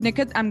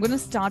Nikhat, I'm going to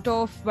start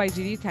off by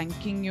really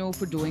thanking you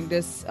for doing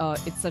this.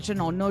 It's such an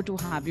honor to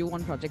have you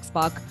on Project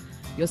Spark.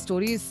 Your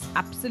story is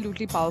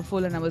absolutely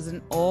powerful, and I was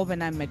in awe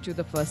when I met you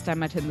the first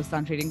time at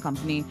Hindustan Trading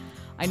Company.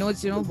 I know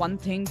it's one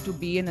thing to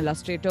be an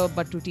illustrator,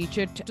 but to teach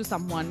it to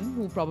someone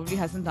who probably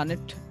hasn't done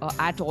it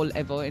at all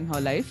ever in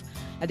her life,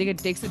 I think it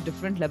takes a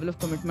different level of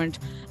commitment.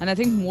 And I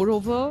think,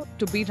 moreover,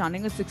 to be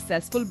running a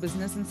successful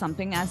business in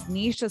something as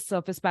niche as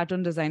surface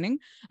pattern designing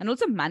and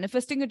also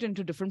manifesting it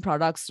into different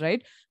products,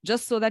 right?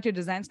 Just so that your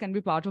designs can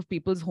be part of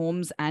people's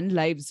homes and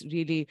lives,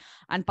 really,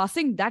 and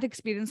passing that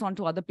experience on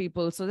to other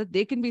people so that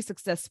they can be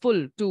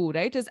successful too,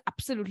 right, is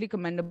absolutely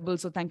commendable.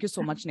 So thank you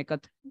so much,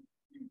 Nikhat.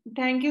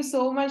 Thank you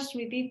so much,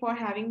 Smriti, for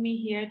having me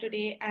here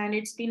today. And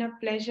it's been a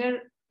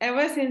pleasure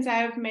ever since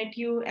I've met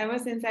you, ever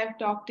since I've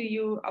talked to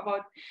you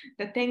about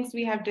the things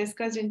we have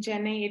discussed in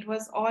Chennai. It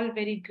was all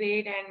very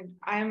great. And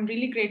I am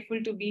really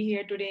grateful to be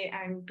here today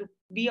and to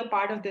be a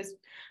part of this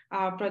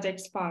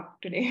Project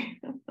Spark today.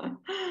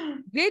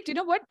 Great. You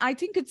know what? I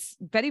think it's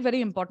very,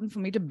 very important for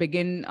me to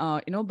begin,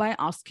 by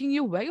asking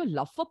you where your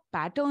love for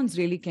patterns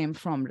really came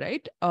from,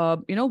 right?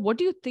 What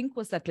do you think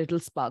was that little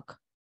spark?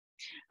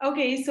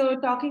 Okay, so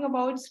talking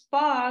about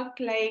spark,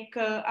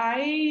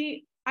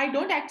 I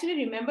don't actually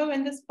remember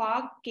when the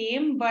spark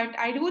came, but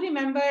I do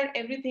remember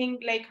everything,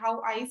 like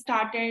how I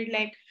started,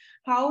 like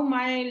how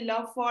my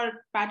love for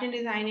pattern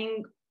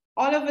designing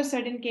all of a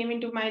sudden came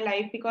into my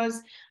life,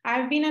 because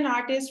I've been an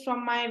artist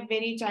from my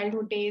very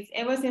childhood days.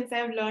 Ever since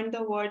I've learned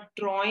the word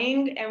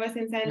drawing, ever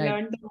since I Right.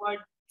 learned the word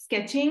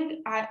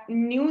sketching, I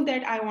knew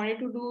that I wanted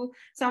to do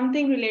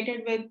something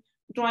related with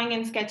drawing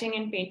and sketching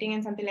and painting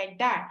and something like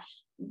that.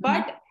 Mm-hmm.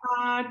 But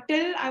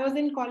till I was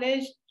in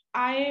college,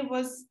 I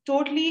was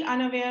totally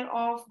unaware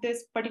of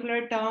this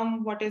particular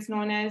term, what is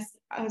known as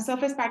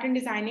surface pattern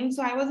designing.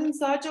 So I was in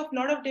search of a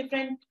lot of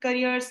different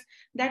careers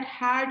that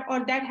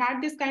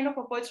had this kind of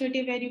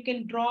opportunity where you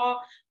can draw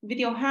with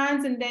your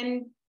hands and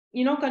then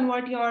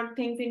convert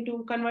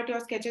your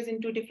sketches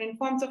into different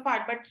forms of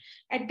art. But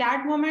at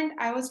that moment,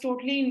 I was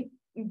totally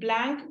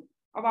blank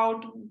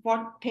about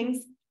what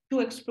things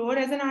to explore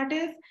as an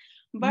artist.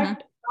 Mm-hmm.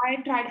 But I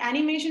tried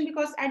animation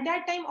because at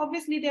that time,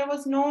 obviously, there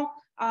was no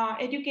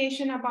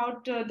education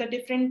about the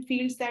different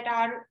fields that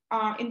are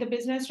in the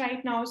business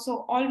right now.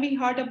 So all we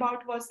heard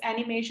about was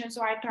animation.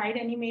 So I tried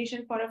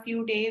animation for a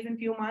few days and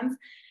few months,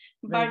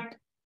 Right.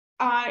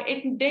 but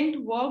it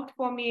didn't work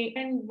for me.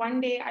 And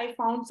one day I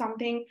found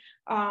something.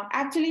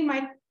 Actually,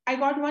 my I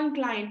got one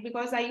client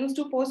because I used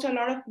to post a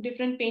lot of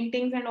different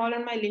paintings and all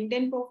on my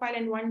LinkedIn profile.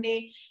 And one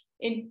day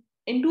in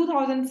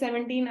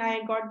 2017,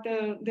 I got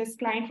this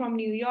client from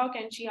New York,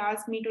 and she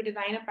asked me to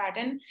design a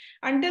pattern.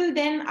 Until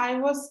then, I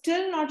was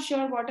still not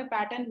sure what a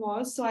pattern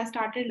was, so I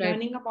started Right.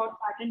 learning about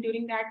pattern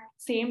during that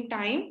same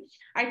time.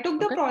 I took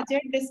the Okay.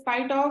 project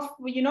despite of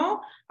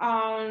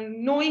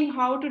knowing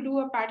how to do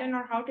a pattern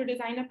or how to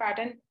design a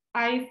pattern.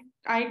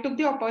 I took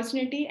the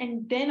opportunity,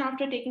 and then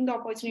after taking the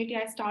opportunity,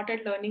 I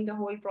started learning the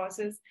whole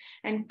process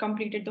and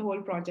completed the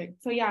whole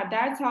project. So yeah,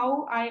 that's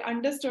how I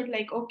understood,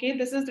 like, okay,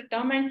 this is the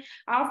term. And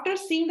after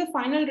seeing the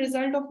final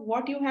result of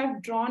what you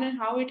have drawn and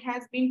how it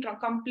has been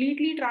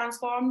completely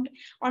transformed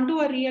onto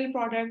a real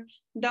product,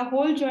 the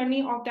whole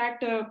journey of that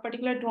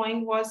particular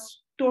drawing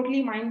was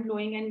totally mind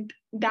blowing. And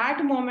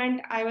that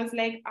moment, I was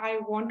like, I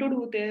want to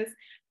do this.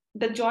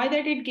 The joy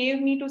that it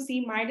gave me to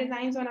see my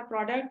designs on a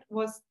product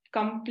was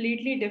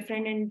completely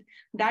different. And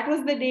that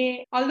was the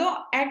day, although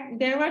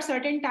there were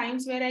certain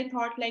times where I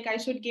thought like I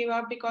should give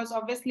up, because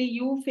obviously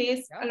you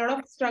face Yeah. a lot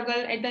of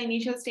struggle at the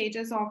initial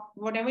stages of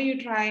whatever you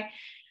try.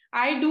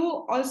 I do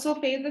also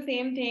face the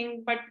same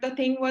thing, but the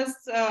thing was,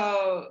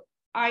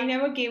 I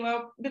never gave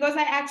up because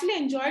I actually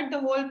enjoyed the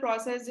whole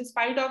process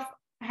despite of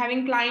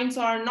having clients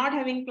or not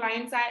having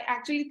clients. I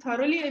actually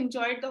thoroughly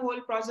enjoyed the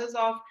whole process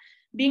of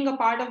being a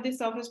part of this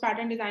surface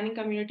pattern designing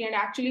community and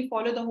actually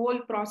follow the whole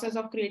process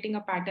of creating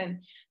a pattern.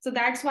 So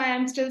that's why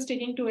I'm still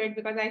sticking to it,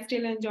 because I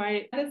still enjoy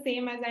it the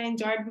same as I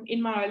enjoyed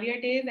in my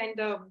earlier days, and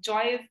the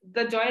joy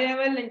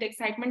level and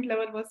excitement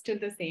level was still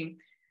the same.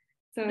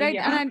 So Right.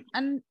 yeah.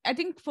 And I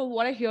think for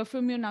what I hear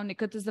from you now,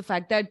 Nikhat, is the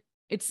fact that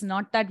it's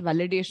not that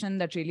validation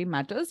that really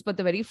matters, but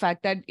the very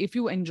fact that if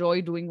you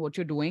enjoy doing what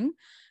you're doing,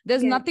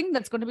 there's Yes. nothing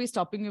that's going to be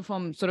stopping you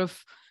from sort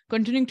of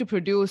continuing to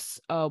produce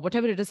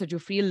whatever it is that you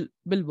feel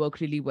will work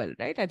really well,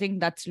 right? I think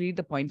that's really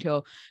the point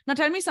here. Now,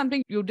 tell me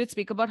something. You did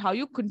speak about how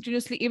you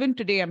continuously, even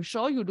today, I'm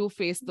sure you do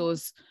face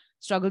those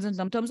struggles in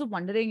some terms of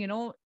wondering,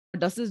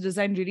 does this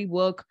design really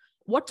work?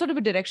 What sort of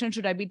a direction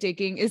should I be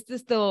taking? Is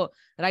this the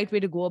right way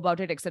to go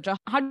about it, etc.?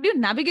 How do you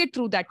navigate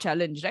through that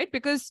challenge, right?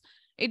 Because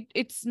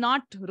it's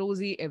not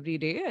rosy every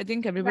day. I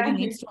think everybody Right.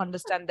 needs to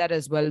understand that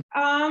as well.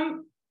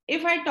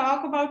 If I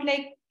talk about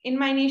like in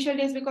my initial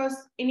days, because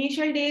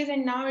initial days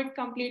and now it's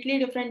completely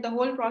different. The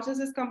whole process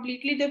is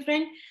completely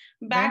different.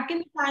 Right? Back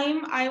in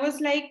time, I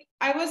was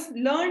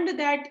learned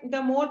that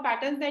the more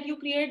patterns that you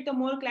create, the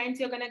more clients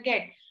you're gonna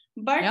get.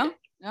 But Yeah.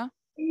 Yeah.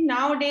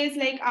 nowadays,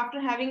 like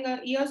after having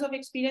years of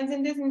experience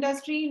in this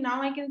industry,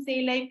 now I can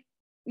say like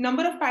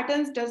number of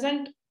patterns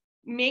doesn't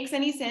makes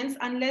any sense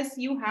unless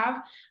you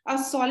have a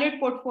solid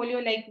portfolio.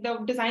 Like the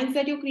designs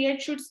that you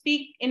create should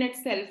speak in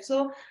itself.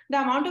 So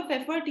the amount of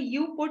effort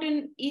you put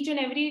in each and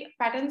every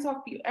patterns of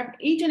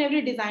each and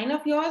every design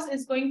of yours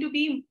is going to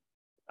be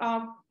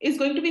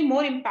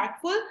more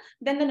impactful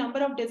than the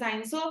number of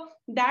designs. So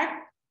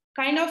that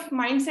kind of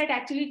mindset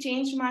actually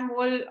changed my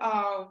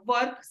whole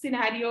work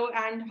scenario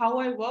and how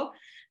I work.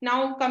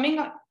 Now coming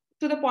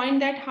to the point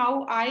that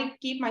how I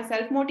keep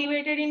myself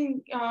motivated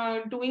in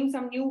doing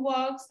some new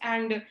works.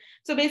 And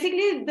so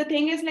basically the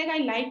thing is like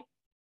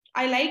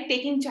I like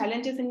taking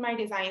challenges in my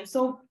design.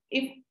 So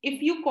if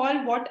you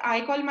call what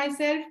I call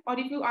myself, or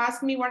if you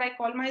ask me what I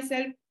call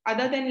myself,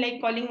 other than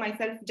like calling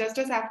myself just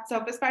a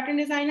surface pattern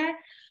designer,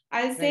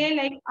 I'll Right. say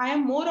like I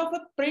am more of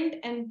a print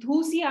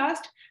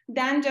enthusiast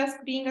than just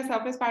being a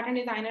surface pattern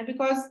designer,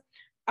 because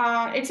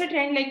it's a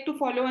trend like to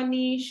follow a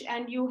niche,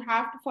 and you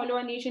have to follow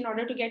a niche in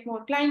order to get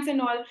more clients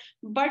and all.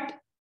 But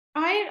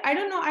I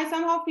don't know. I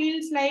somehow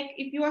feels like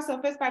if you are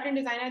surface pattern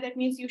designer, that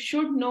means you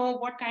should know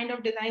what kind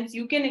of designs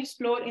you can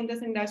explore in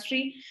this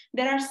industry.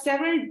 There are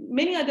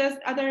many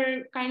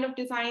other kind of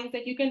designs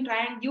that you can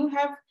try, and you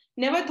have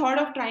never thought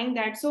of trying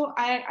that. So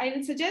I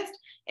will suggest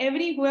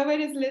whoever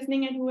is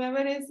listening and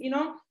whoever is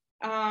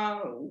uh,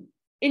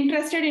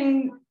 interested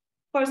in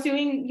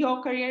pursuing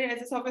your career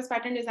as a surface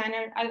pattern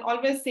designer, I'll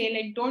always say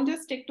like don't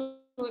just stick to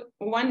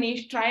one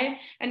niche. Try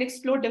and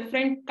explore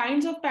different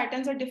kinds of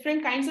patterns or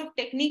different kinds of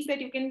techniques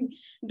that you can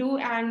do,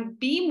 and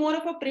be more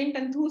of a print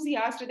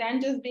enthusiast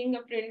than just being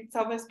a print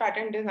surface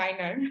pattern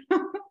designer.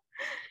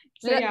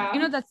 So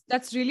yeah.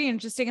 That's really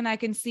interesting, and I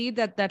can see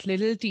that that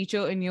little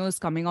teacher in you is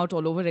coming out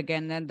all over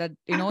again, and that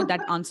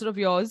that answer of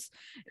yours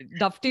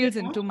dovetails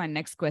Yeah. into my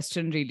next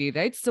question, really,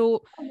 right?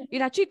 So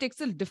it actually takes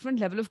a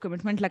different level of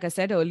commitment, like I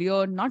said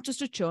earlier, not just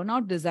to churn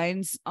out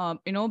designs,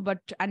 but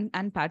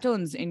and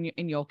patterns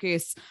in your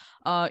case,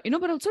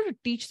 but also to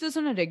teach this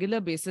on a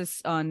regular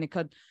basis,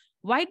 Nikhat.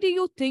 Why do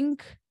you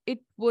think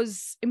it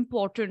was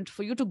important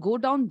for you to go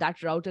down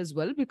that route as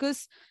well?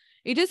 Because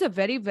it is a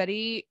very,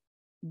 very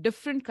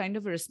different kind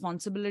of a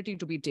responsibility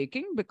to be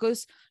taking,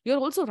 because you're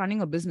also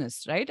running a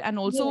business, right? And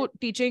Yeah. also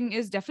teaching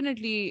is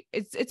definitely,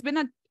 it's been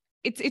a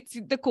it's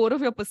the core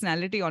of your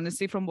personality,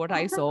 honestly, from what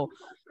I saw.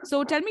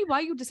 So tell me why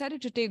you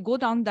decided to go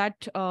down that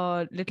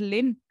little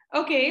lane.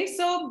 Okay,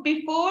 so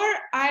before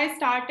I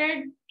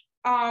started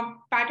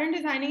pattern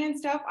designing and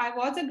stuff, I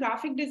was a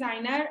graphic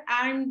designer,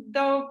 and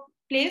the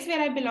place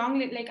where I belong,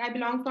 like I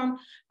belong from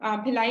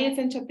Bhilai, it's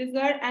in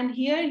Chhattisgarh, and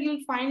here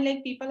you'll find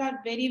like people are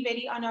very,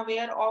 very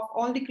unaware of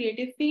all the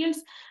creative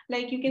fields.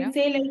 Like you Yeah. can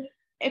say like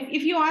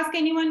if you ask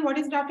anyone what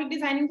is graphic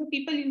designing, so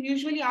people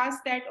usually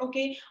ask that,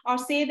 okay, or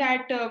say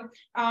that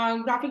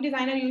graphic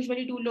designer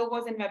usually do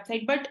logos and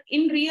website, but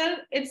in real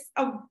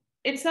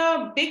it's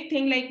a big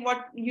thing. Like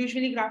what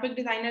usually graphic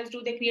designers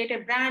do, they create a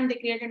brand, they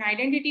create an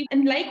identity.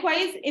 And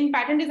likewise in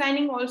pattern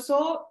designing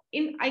also,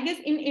 in I guess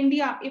in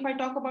India, if I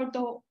talk about the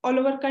all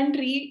over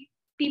country,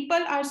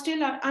 people are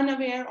still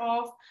unaware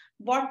of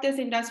what this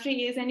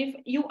industry is. And if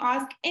you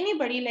ask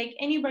anybody, like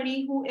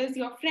anybody who is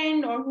your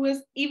friend, or who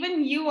is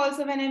even you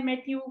also, when I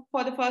met you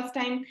for the first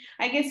time,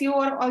 I guess you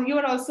are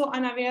also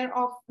unaware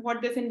of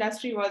what this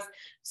industry was.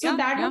 So Yeah.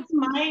 Yeah.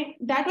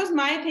 that was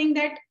my thing,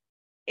 that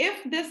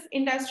if this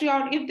industry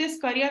or if this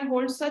career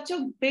holds such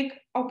a big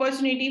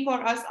opportunity for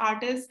us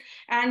artists,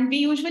 and we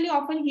usually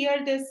often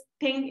hear this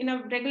thing in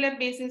a regular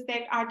basis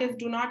that artists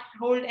do not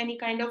hold any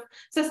kind of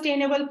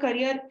sustainable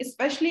career,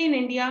 especially in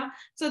India.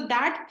 So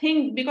that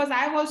thing, because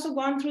I've also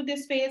gone through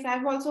this phase,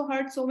 I've also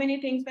heard so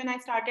many things when I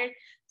started.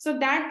 So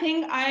that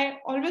thing I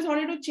always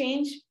wanted to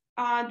change,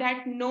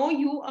 that no,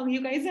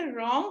 you guys are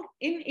wrong.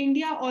 In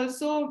India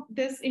also,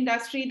 this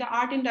industry, the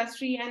art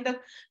industry and the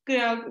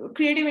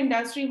creative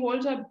industry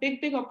holds a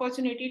big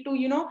opportunity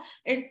to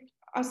it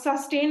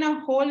sustain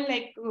a whole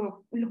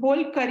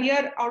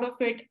career out of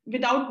it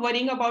without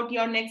worrying about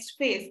your next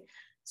phase.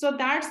 So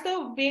that's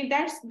the way,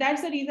 that's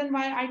the reason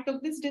why I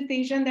took this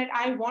decision, that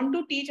I want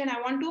to teach and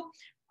I want to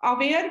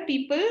aware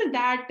people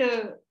that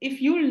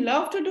if you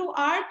love to do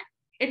art,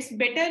 it's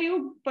better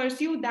you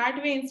pursue that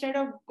way instead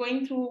of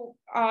going through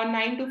a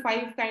 9 to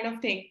 5 kind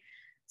of thing.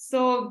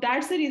 So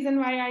that's the reason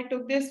why I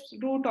took this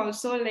route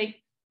also, like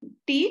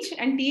teach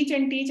and teach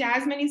and teach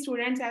as many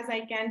students as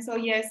I can. So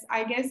yes,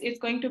 I guess it's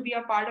going to be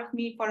a part of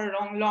me for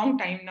a long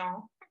time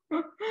now.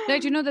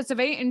 Right, that's a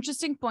very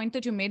interesting point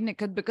that you made,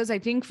 Nikhat, because I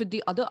think with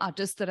the other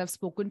artists that I've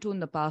spoken to in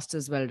the past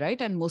as well, right,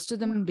 and most of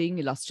them being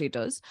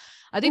illustrators,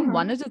 I think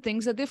one Mhm. of the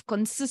things that they've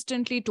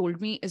consistently told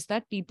me is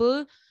that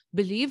people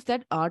believe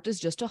that art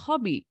is just a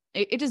hobby.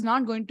 It is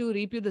not going to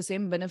reap you the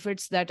same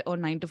benefits that a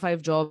 9 to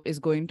 5 job is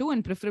going to,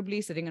 and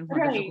preferably sitting in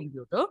front of a Right.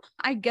 computer.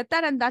 I get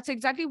that. And that's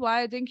exactly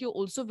why I think you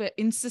also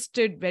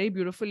insisted very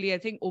beautifully, I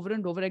think over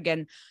and over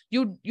again,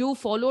 you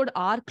followed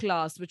our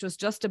class, which was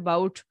just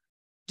about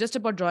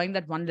drawing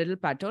that one little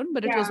pattern,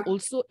 but it was Yeah.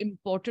 also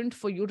important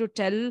for you to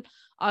tell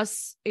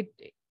us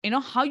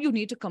how you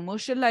need to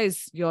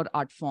commercialize your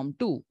art form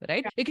too,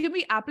 right? Yeah. It can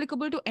be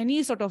applicable to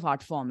any sort of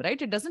art form,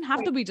 right? It doesn't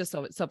have to Right. be just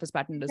surface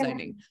pattern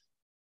designing.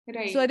 Correct. So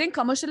I Right. think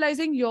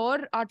commercializing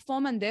your art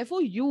form and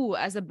therefore you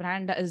as a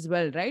brand as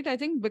well, right? I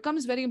think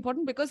becomes very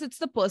important because it's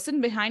the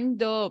person behind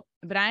the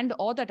brand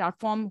or that art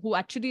form who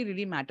actually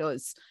really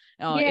matters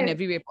in Yes.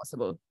 every way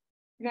possible.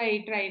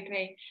 Right, right,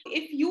 right.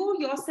 If you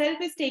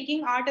yourself is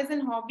taking art as a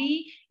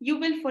hobby, you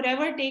will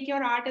forever take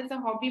your art as a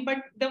hobby. But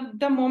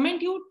the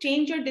moment you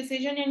change your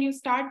decision and you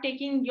start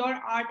taking your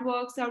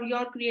artworks or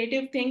your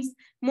creative things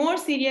more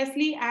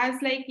seriously,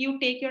 as like you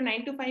take your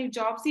 9 to 5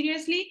 job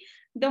seriously,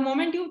 the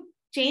moment you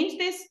change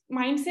this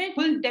mindset,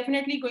 will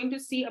definitely going to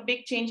see a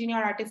big change in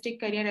your artistic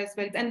career as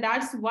well. And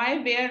that's why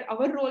where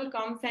our role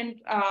comes, and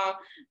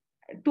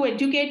to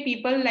educate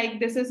people like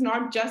this is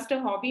not just a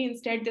hobby,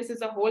 instead this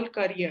is a whole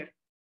career.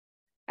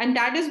 And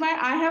that is why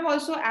I have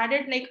also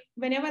added, like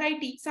whenever I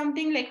teach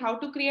something like how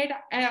to create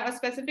a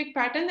specific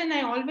pattern, then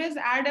I always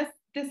add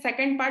the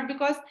second part,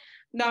 because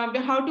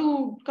how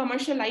to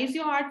commercialize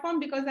your art form.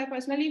 Because I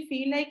personally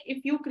feel like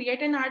if you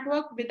create an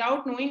artwork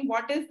without knowing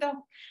what is the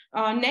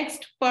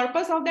next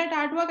purpose of that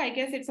artwork, I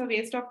guess it's a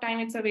waste of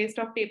time, it's a waste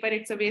of paper,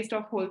 it's a waste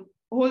of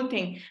whole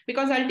thing.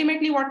 Because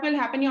ultimately what will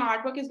happen, your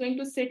artwork is going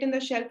to sit in the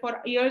shelf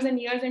for years and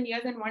years and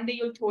years, and one day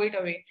you'll throw it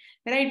away,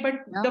 right? But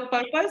Yeah. the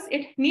purpose,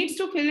 it needs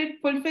to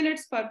fulfill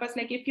its purpose.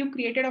 Like if you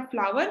created a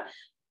flower,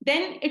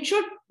 then it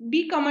should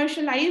be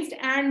commercialized,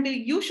 and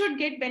you should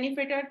get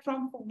benefited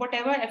from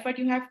whatever effort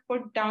you have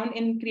put down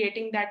in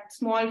creating that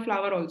small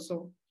flower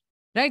also.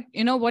 Right.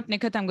 You know what,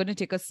 Nikhat, I'm going to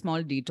take a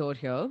small detour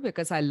here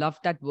because I love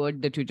that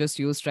word that you just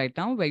used right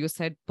now, where you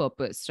said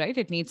purpose, right?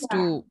 It needs Yeah.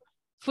 to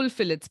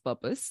fulfill its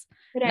purpose.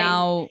 Right.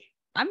 Now,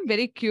 I'm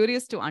very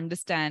curious to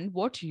understand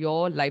what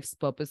your life's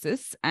purpose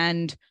is.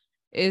 And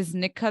is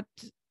Nikhat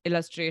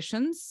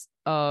Illustrations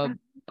a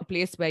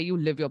place where you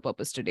live your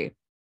purpose today?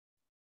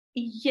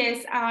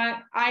 Yes,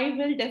 I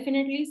will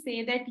definitely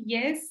say that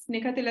yes,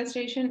 Nikhat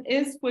Illustration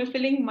is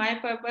fulfilling my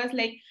purpose.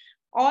 Like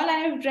all I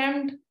have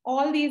dreamt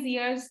all these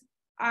years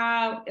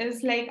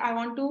is like I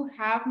want to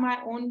have my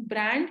own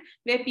brand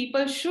where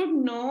people should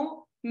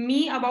know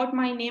me about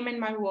my name and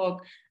my work.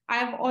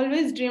 I've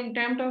always dreamt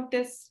of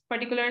this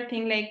particular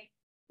thing, like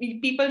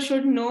people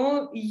should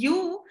know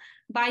you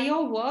by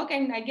your work.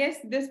 And I guess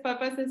this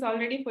purpose is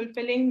already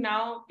fulfilling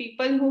now.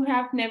 People who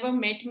have never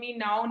met me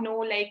now know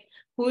like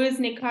who is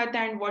Nikhat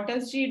and what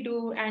does she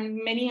do, and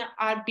many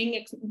are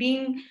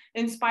being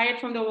inspired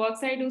from the works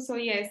I do. So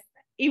yes,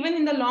 even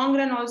in the long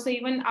run, also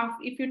even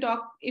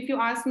if you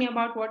ask me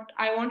about what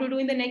I want to do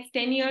in the next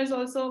 10 years,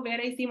 also where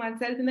I see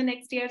myself in the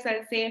next years,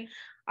 I'll say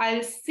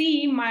I'll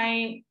see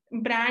my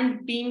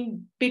brand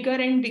being bigger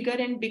and bigger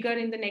and bigger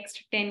in the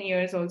next 10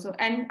 years also,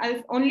 and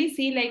I'll only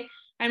see like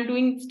I'm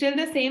doing still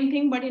the same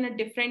thing but in a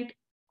different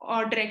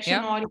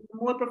direction Yeah. or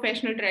more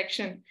professional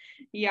direction.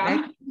 Right.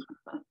 Yeah.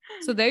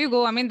 So there you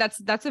go. I mean,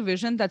 that's a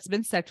vision that's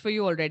been set for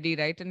you already,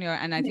 right? And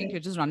I think Yes. you're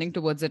just running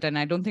towards it. And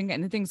I don't think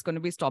anything's going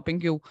to be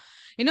stopping you.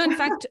 You know, in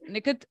fact,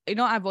 Nikit, you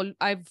know,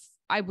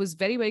 I was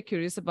very, very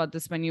curious about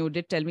this when you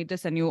did tell me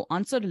this, and you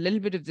answered a little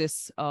bit of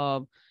this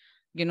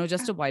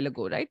just a while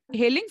ago, right?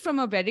 Hailing from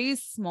a very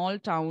small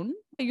town,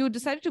 you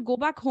decided to go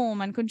back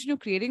home and continue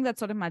creating that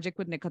sort of magic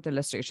with Nikhat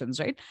Illustrations,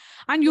 right?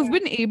 And you've Yeah.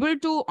 been able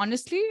to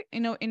honestly,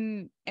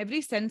 in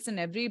every sense and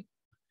every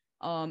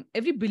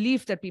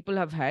belief that people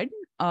have had,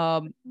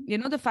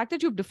 the fact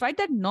that you've defied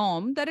that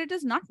norm, that it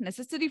is not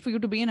necessary for you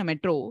to be in a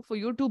metro for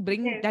you to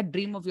bring Yes. that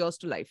dream of yours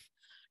to life.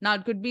 Now,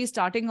 it could be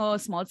starting a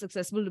small,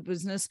 successful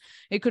business.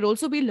 It could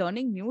also be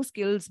learning new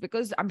skills,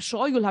 because I'm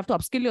sure you'll have to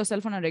upskill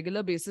yourself on a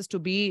regular basis to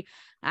be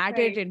at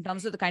it Right. in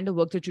terms of the kind of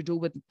work that you do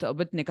with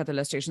Nikhat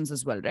Illustrations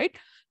as well, right?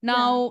 Yeah.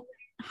 Now,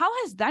 how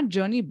has that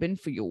journey been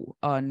for you,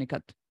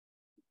 Nikhat?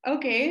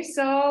 Okay.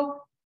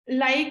 So,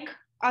 like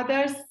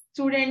other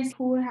students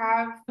who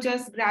have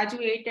just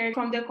graduated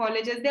from their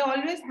colleges, they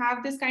always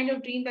have this kind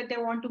of dream that they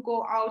want to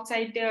go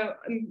outside their,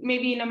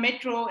 maybe in a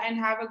metro and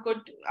have a good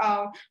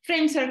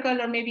friend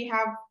circle, or maybe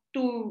have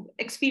to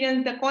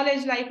experience the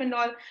college life and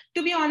all.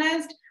 To be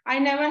honest, I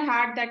never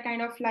had that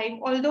kind of life,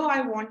 although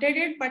I wanted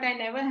it, but I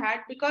never had,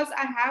 because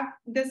I have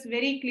this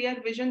very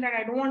clear vision that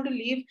I don't want to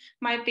leave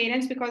my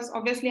parents, because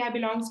obviously I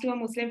belongs to a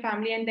Muslim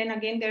family, and then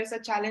again there's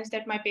a challenge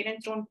that my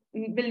parents don't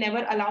will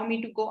never allow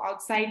me to go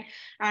outside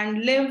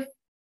and live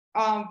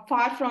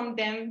far from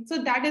them.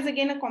 So that is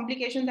again a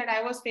complication that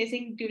I was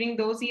facing during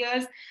those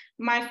years.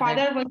 My Right.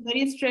 father was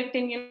very strict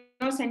in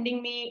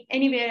sending me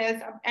anywhere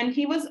else, and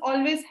he was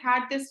always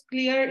had this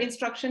clear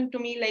instruction to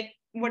me, like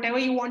whatever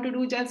you want to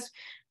do, just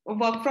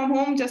work from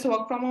home, just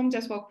work from home,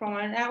 just work from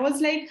home. And I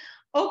was like,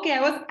 okay,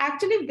 I was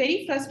actually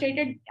very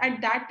frustrated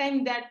at that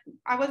time, that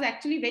I was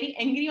actually very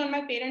angry on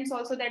my parents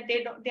also, that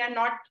they are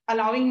not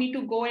allowing me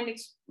to go and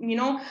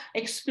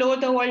explore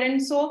the world.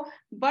 And so,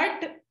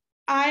 but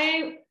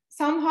I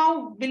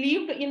somehow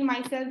believed in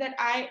myself that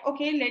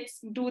okay,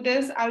 let's do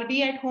this. I'll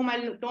be at home.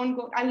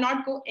 I'll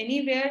not go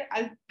anywhere.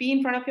 I'll be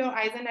in front of your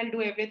eyes and I'll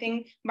do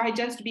everything by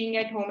just being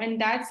at home. And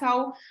that's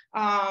how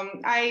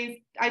I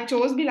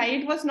chose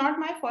Bhilai. It was not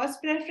my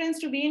first preference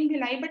to be in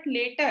Bhilai, but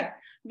later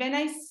when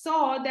I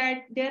saw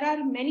that there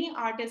are many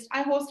artists,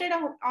 I hosted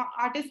a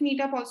artist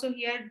meetup also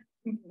here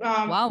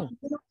Wow.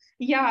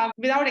 Yeah,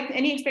 without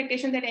any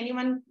expectation that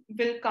anyone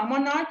will come or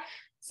not.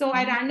 So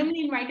I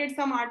randomly invited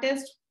some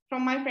artists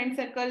from my friend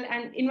circle,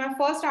 and in my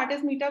first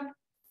artist meetup,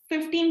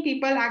 15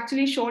 people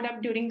actually showed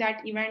up during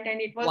that event,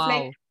 and it was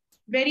like Wow.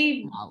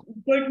 very Wow.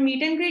 good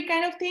meet and greet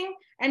kind of thing.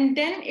 And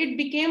then it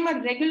became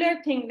a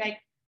regular thing. Like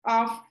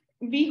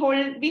we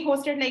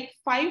hosted like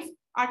 5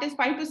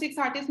 to 6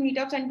 artist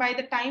meetups, and by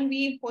the time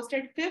we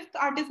hosted fifth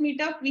artist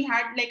meetup, we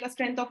had like a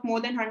strength of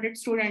more than 100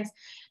 students.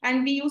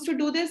 And we used to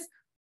do this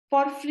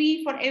for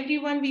free for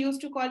everyone. We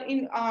used to call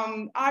in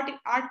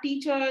art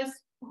teachers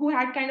who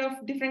had kind of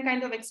different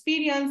kinds of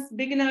experience,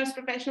 beginners,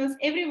 professionals,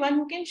 everyone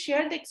who can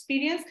share the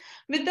experience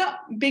with the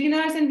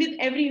beginners and with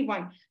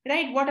everyone,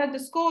 right? What are the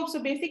scopes?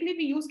 So basically,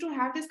 we used to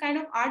have this kind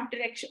of art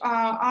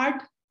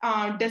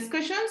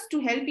discussions to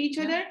help each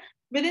Yeah. other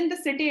within the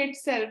city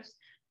itself.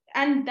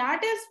 And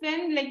that is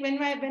when, like,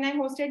 when I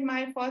hosted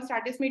my first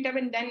artist meetup,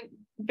 and then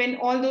when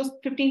all those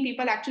 15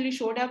 people actually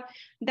showed up,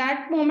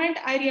 that moment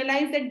I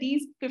realized that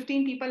these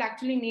 15 people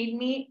actually need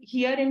me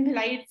here in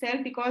Bhilai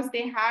itself, because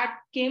they had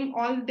came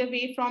all the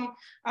way from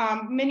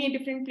many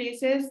different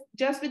places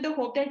just with the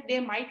hope that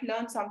they might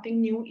learn something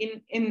new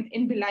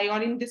in Bhilai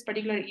or in this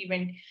particular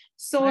event.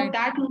 So Right.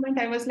 that moment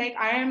I was like,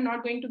 I am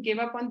not going to give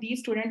up on these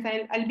students.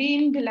 I'll be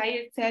in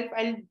Bhilai itself.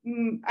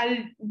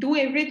 I'll do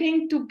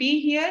everything to be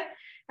here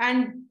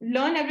and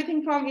learn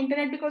everything from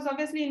internet, because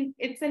obviously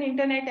it's an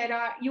internet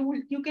era.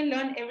 You can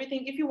learn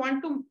everything. If you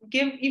want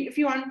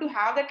to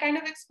have that kind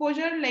of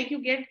exposure like you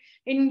get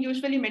in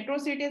usually metro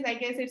cities, I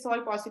guess it's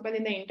all possible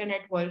in the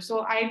internet world.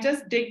 So I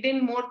just digged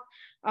in more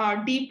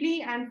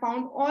deeply and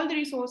found all the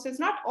resources,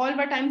 not all,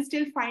 but I'm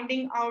still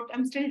digging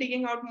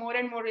out more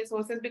and more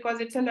resources,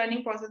 because it's a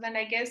learning process. And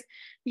I guess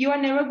you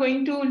are never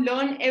going to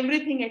learn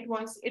everything at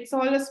once. It's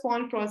all a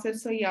small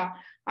process. So yeah,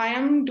 I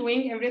am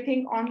doing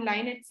everything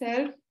online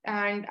itself,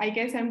 and I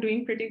guess I'm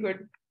doing pretty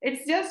good.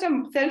 It's just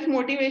a self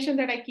motivation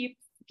that I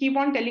keep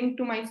on telling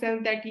to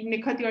myself that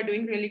Nikhat, you are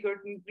doing really good.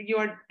 You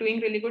are doing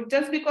really good,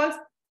 just because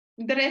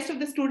the rest of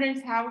the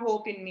students have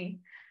hope in me.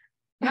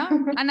 Yeah.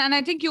 And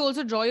I think you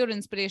also draw your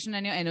inspiration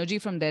and your energy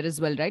from there as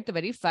well, right? The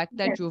very fact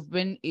that Yes. you've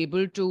been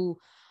able to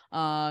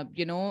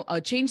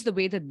change the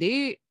way that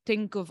they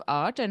think of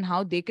art and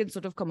how they can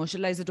sort of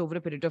commercialize it over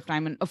a period of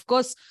time. And of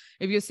course,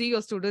 if you see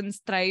your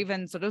students thrive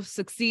and sort of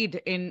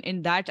succeed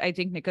in that, I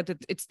think,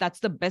 Nikhat, it's that's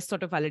the best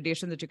sort of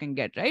validation that you can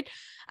get, right?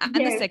 And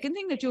the Yes. second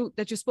thing that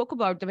you spoke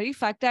about, the very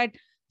fact that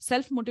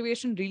self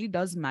motivation really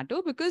does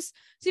matter, because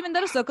see, when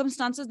there are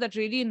circumstances that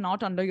really are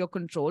not under your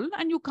control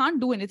and you can't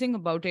do anything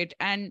about it,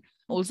 and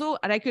also,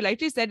 like you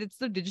rightly said, it's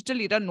the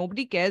digital era.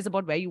 Nobody cares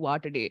about where you are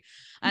today.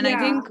 And I Yeah.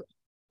 think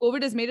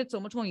COVID has made it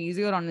so much more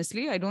easier,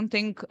 honestly. I don't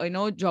think,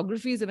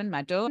 geographies even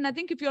matter. And I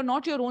think if you're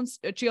not your own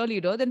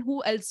cheerleader, then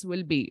who else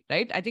will be,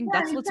 right? I think Yeah,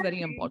 that's what's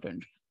very exactly.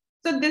 important.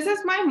 So this is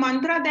my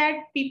mantra that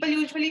people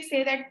usually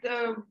say that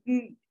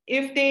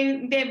if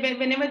they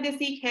whenever they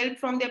seek help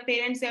from their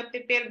parents,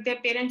 their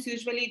parents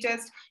usually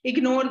just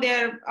ignore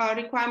their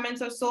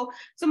requirements or so.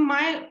 So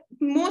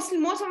most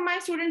of my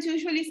students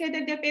usually say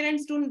that their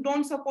parents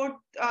don't support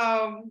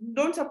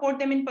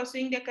them in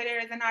pursuing their career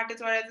as an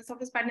artist or as a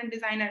surface pattern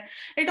designer.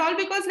 It all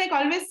because, like,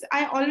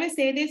 I always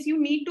say this: you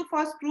need to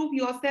first prove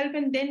yourself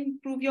and then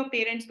prove your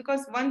parents,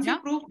 because once you Yeah.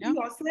 prove to Yeah.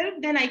 yourself,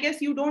 then I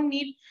guess you don't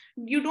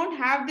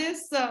have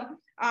this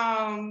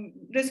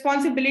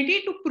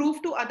responsibility to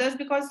prove to others,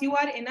 because you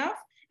are enough.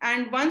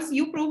 And once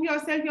you prove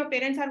yourself, your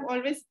parents are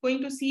always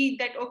going to see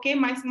that, okay,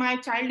 my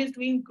child is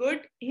doing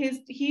good,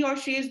 he or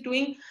she is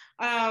doing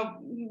a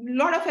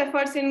lot of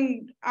efforts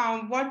in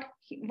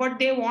what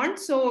they want.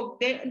 So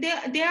they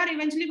are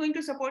eventually going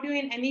to support you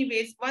in any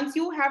ways. Once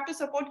you have to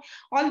support,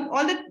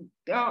 all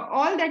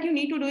that you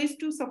need to do is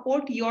to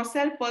support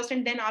yourself first,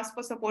 and then ask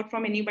for support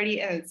from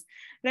anybody else,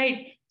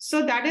 right?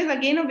 So that is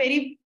again a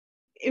very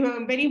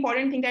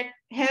important thing that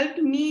helped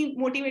me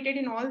motivated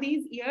in all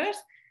these years.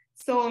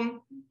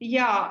 So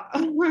yeah,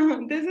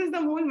 this is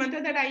the whole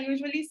mantra that I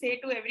usually say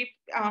to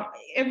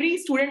every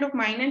student of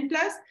mine. And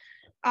plus,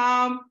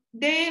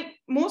 they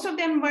most of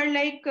them were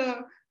like,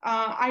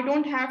 I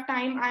don't have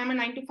time. I am a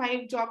 9 to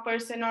 5 job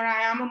person, or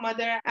I am a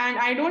mother and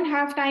I don't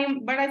have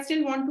time, but I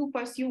still want to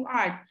pursue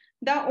art.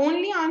 The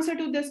only answer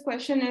to this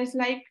question is,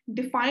 like,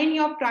 define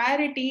your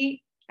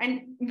priority,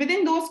 and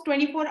within those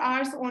 24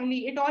 hours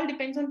only. It all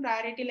depends on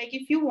priority. Like,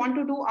 if you want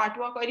to do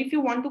artwork, or if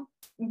you want to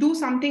do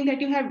something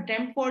that you have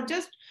dreamt for,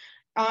 just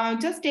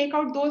take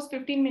out those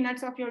 15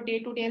 minutes of your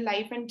day-to-day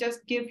life and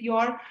just give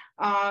your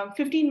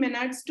 15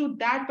 minutes to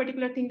that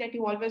particular thing that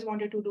you always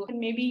wanted to do. And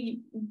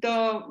maybe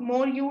the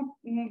more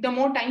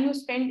time you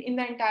spend in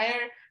the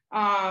entire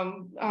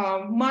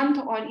month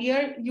or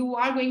year, you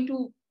are going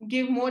to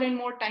give more and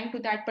more time to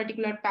that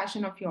particular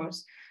passion of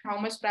yours. How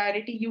much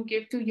priority you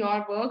give to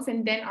your works,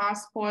 and then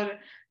ask for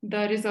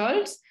the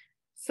results.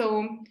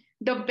 So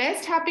the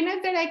best happiness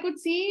that I could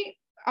see,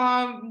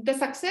 the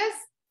success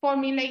for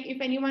me, like,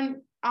 if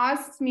anyone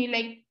asks me,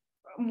 like,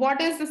 what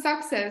is the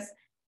success,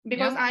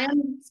 because Yeah. I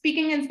am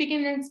speaking and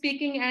speaking and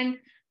speaking and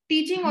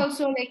teaching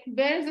also, like,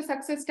 where is the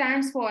success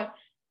stands for.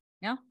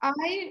 Yeah.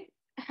 I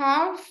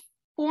have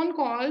phone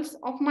calls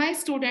of my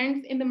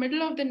students in the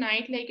middle of the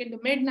night, like in the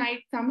midnight.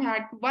 Some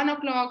had 1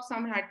 o'clock,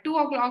 some had 2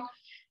 o'clock.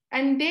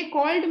 And they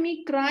called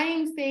me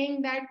crying,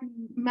 saying that,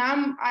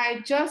 ma'am,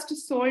 I just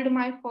sold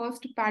my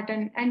first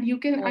pattern. And you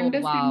can Oh,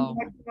 understand wow.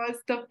 what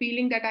was the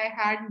feeling that I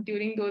had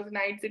during those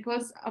nights. It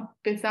was a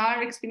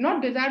bizarre experience,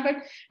 not bizarre, but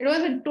it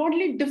was a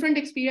totally different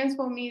experience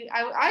for me.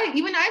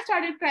 I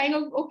started crying.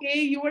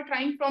 Okay, you were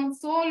trying from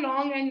so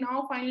long, and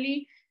now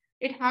finally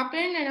it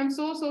happened. And I'm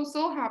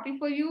so happy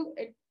for you.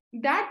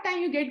 That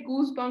time you get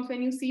goosebumps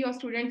when you see your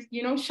students,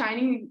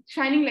 shining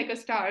like a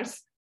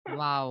stars.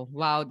 Wow,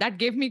 wow. That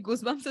gave me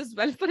goosebumps as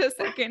well for a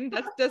second.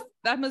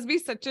 That must be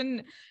such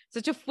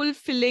a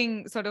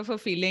fulfilling sort of a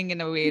feeling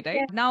in a way, right?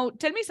 Yeah. Now,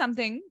 tell me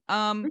something.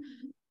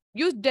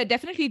 You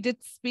definitely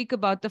did speak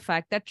about the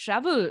fact that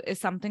travel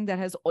is something that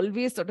has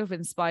always sort of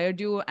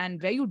inspired you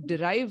and where you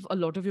derive a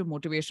lot of your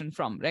motivation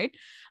from, right?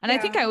 And I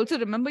think Yeah. I also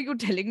remember you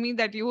telling me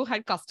that you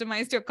had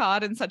customized your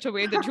car in such a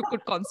way that you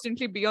could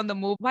constantly be on the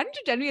move. Why don't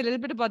you tell me a little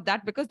bit about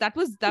that? Because that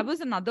was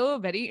another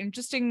very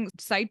interesting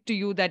side to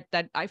you that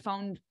I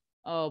found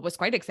was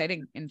quite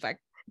exciting, in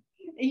fact.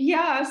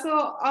 Yeah,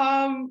 so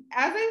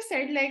as I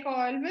said, like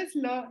I always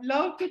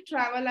love to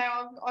travel.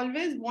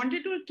 Always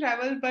wanted to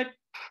travel, but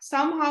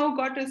somehow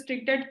got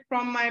restricted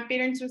from my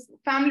parents'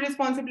 family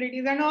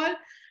responsibilities and all.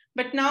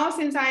 But now,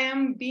 since I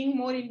am being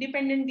more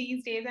independent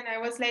these days, and I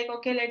was like,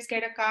 okay, let's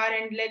get a car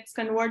and let's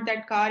convert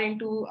that car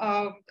into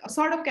a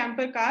sort of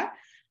camper car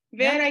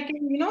Yeah. where I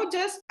can,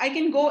 just I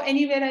can go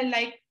anywhere I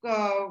like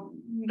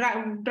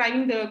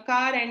driving the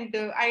car, and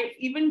I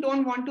even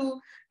don't want to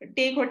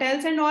take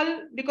hotels and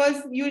all,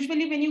 because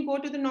usually when you go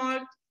to the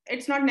north,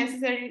 it's not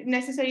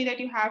necessary that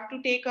you have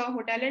to take a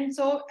hotel. And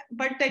so,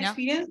 but the Yeah.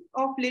 experience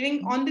of living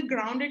Mhm. on the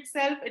ground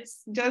itself,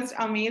 it's just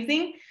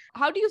amazing.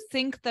 How do you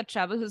think that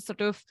travel has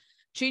sort of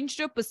changed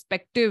your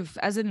perspective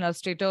as an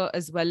illustrator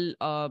as well?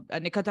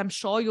 Nikhat, I'm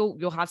sure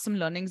you have some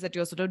learnings that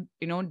you're sort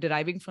of,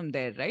 deriving from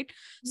there, right?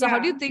 So how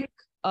do you Yeah. think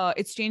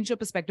it's changed your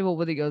perspective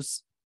over the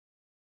years?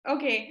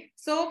 Okay,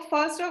 so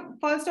first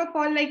of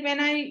all, like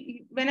when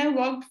I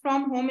worked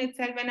from home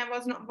itself, when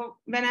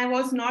I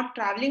was not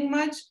traveling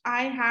much,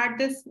 I had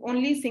this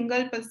only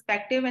single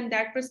perspective, and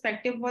that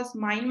perspective was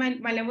mine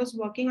while I was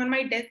working on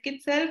my desk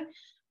itself.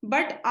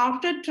 But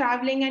after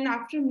traveling and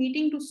after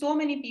meeting to so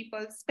many people,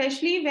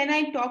 especially when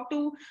I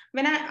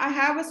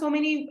have so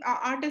many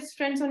artist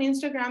friends on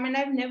Instagram, and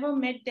I've never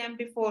met them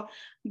before,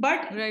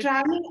 but Right.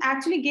 traveling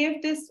actually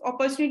gave this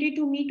opportunity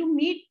to me to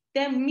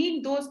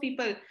meet those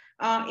people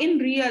in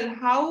real,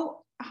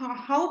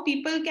 how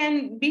people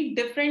can be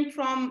different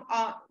from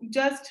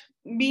just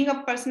being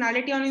a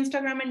personality on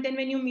Instagram, and then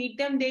when you meet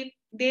them,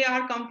 they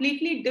are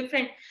completely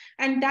different.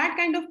 And that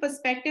kind of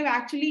perspective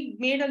actually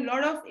made a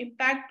lot of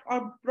impact,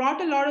 or brought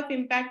a lot of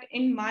impact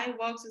in my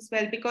works as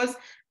well, because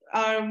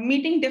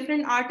meeting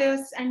different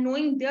artists and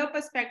knowing their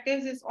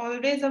perspectives is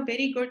always a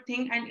very good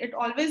thing, and it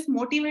always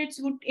motivates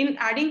you in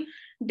adding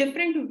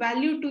different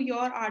value to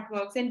your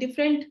artworks, and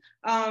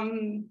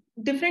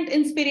different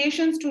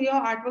inspirations to your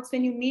artworks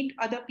when you meet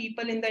other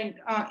people in the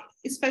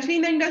especially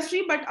in the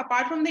industry, but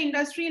apart from the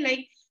industry,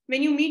 like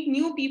when you meet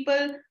new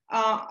people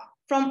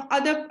from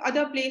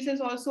other places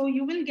also,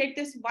 you will get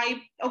this vibe.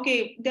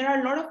 Okay, there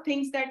are a lot of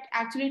things that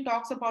actually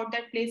talks about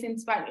that place,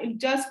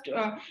 just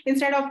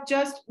instead of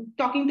just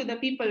talking to the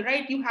people,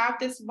 right? You have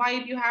this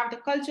vibe, you have the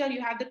culture,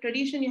 you have the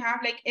tradition, you have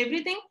like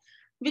everything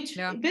which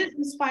Yeah. will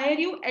inspire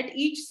you at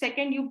each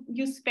second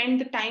you spend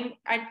the time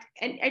at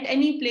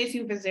any place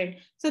you visit.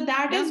 So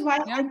that Yeah. is why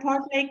Yeah. I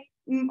thought, like,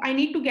 I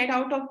need to get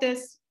out of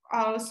this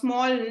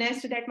small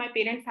nest that my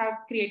parents have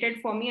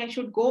created for me. I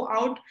should go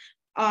out,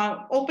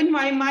 open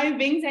my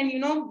wings, and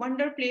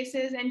wander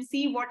places and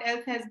see what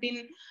else has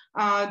been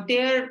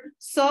there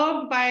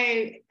served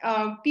by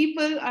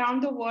people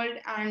around the world,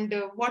 and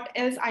what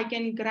else I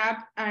can grab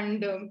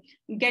and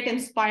get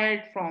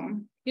inspired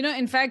from.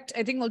 In fact,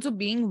 I think also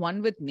being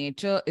one with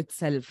nature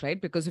itself,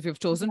 right? Because if you've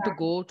chosen to Yeah.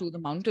 go to the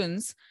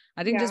mountains,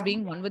 I think just Yeah.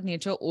 being one with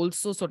nature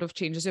also sort of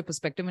changes your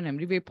perspective in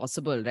every way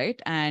possible, right?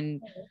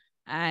 And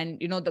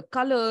the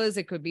colors,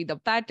 it could be the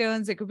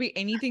patterns, it could be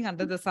anything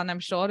under the sun. I'm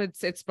sure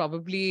it's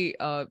probably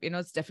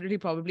it's definitely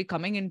probably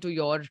coming into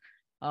your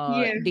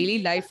Yes.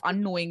 daily life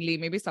unknowingly,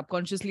 maybe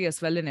subconsciously as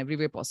well in every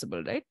way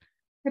possible, right?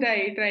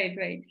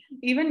 Right.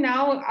 Even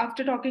now,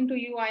 after talking to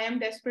you, I am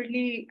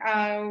desperately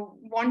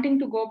wanting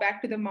to go back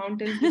to the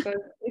mountains,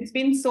 because it's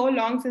been so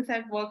long since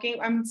I've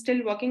working. I'm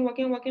still working,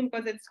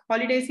 because it's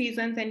holiday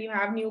seasons and you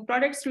have new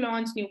products to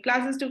launch, new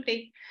classes to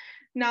take.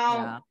 Yeah.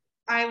 Now,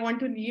 I want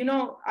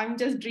to, I'm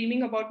just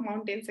dreaming about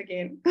mountains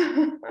again.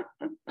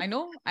 I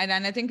know. And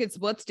I think it's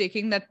worth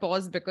taking that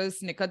pause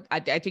because, Nikhat,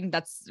 I think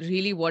that's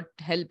really what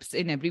helps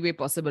in every way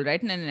possible, right?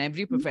 And in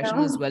every profession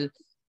Yeah, as well.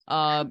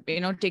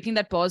 Taking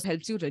that pause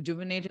helps you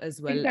rejuvenate as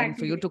well and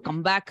for you exactly. to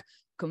come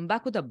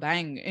back with a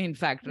bang, in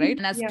fact, right?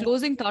 And as Yeah.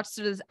 closing thoughts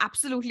to this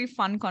absolutely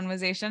fun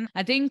conversation,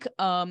 I think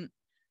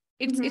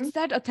it's Hmm.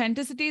 that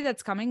authenticity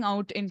that's coming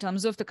out in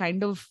terms of the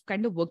kind of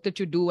work that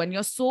you do, and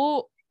you're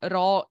so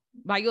raw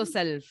by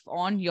yourself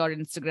on your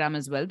Instagram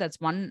as well. That's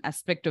one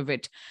aspect of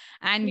it.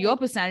 And Right. your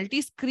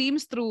personality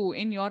screams through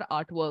in your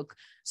artwork.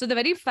 So the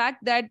very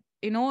fact that,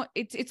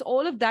 it's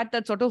all of that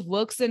that sort of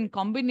works in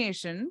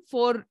combination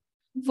for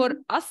Mhm.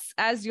 us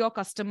as your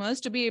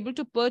customers to be able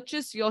to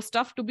purchase your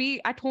stuff, to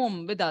be at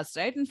home with us,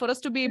 right? And for us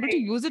to be able to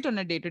Right. use it on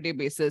a day-to-day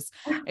basis.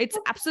 It's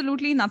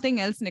absolutely nothing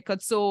else,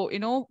 Nikhat. So,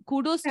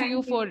 kudos to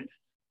you Thank for you.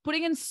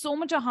 putting in so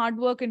much of hard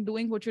work and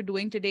doing what you're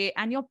doing today.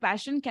 And your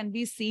passion can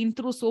be seen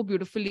through so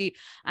beautifully.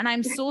 And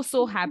I'm so,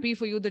 so happy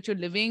for you that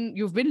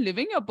you've been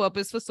living your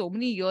purpose for so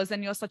many years,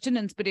 and you're such an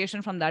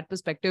inspiration from that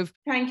perspective.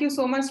 Thank you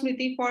so much,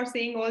 Smriti, for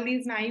saying all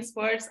these nice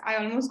words. I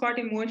almost got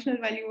emotional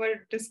while you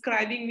were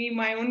describing me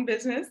my own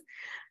business.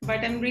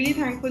 But I'm really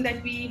thankful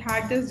that we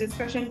had this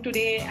discussion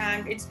today,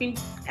 and it's been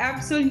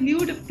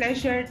absolute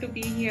pleasure to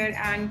be here,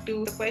 and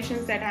to the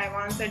questions that I have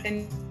answered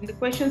and the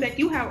questions that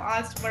you have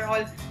asked were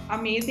all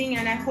amazing.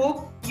 And I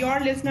hope your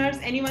listeners,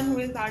 anyone who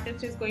is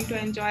artist, is going to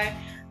enjoy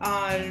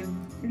uh,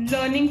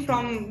 learning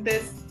from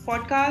this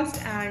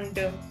podcast,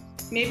 and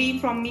maybe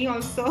from me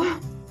also.